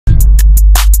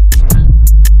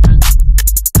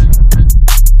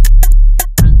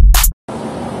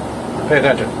Pay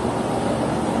attention.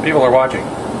 People are watching.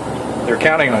 They're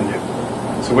counting on you.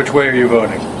 So which way are you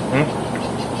voting?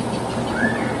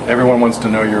 Everyone wants to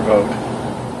know your vote.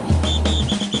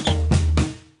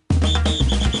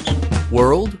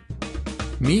 World?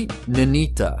 Meet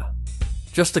Nanita.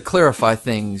 Just to clarify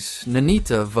things,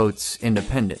 Nanita votes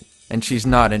independent, and she's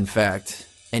not, in fact,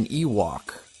 an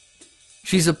Ewok.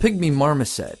 She's a Pygmy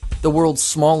Marmoset, the world's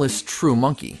smallest true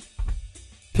monkey.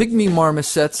 Pygmy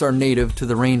Marmosets are native to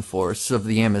the rainforests of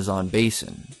the Amazon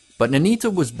basin, but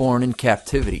Nanita was born in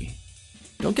captivity.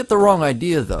 Don't get the wrong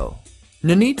idea though.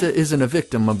 Nanita isn't a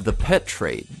victim of the pet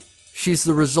trade. She's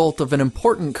the result of an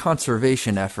important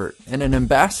conservation effort and an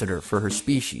ambassador for her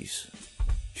species.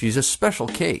 She's a special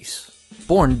case.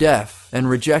 Born deaf and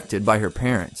rejected by her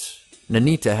parents,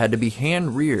 Nanita had to be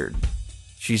hand-reared.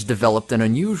 She's developed an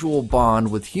unusual bond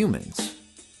with humans.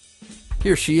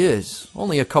 Here she is,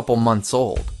 only a couple months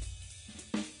old.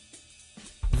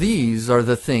 These are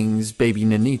the things baby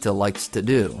Nanita likes to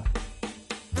do.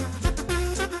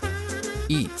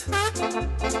 Eat.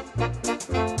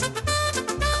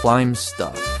 Climb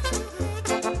stuff.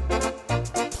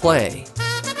 Play.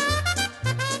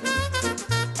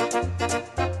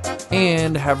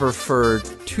 And have her fur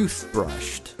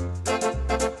toothbrushed.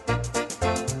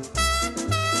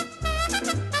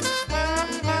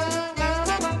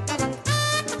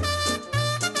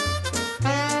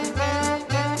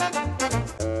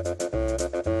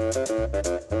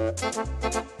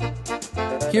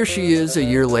 Here she is a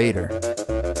year later.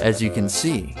 As you can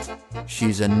see,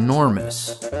 she's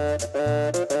enormous.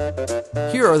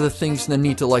 Here are the things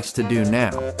Nanita likes to do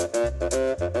now.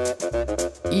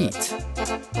 Eat.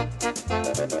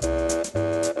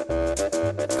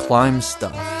 Climb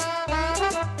stuff.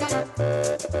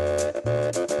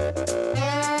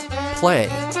 Play.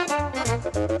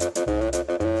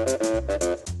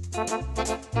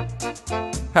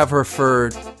 Have her fur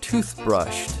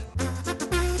toothbrushed.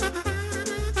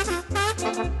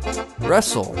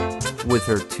 Wrestle with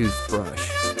her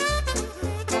toothbrush.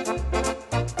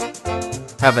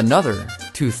 Have another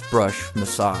toothbrush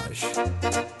massage.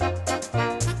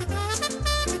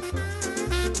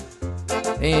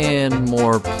 And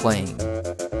more playing.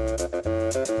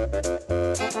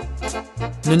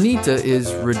 Nanita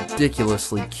is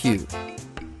ridiculously cute,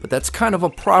 but that's kind of a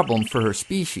problem for her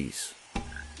species.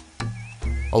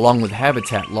 Along with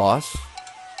habitat loss,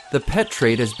 the pet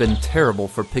trade has been terrible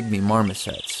for Pygmy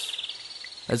Marmosets,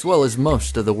 as well as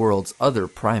most of the world's other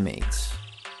primates.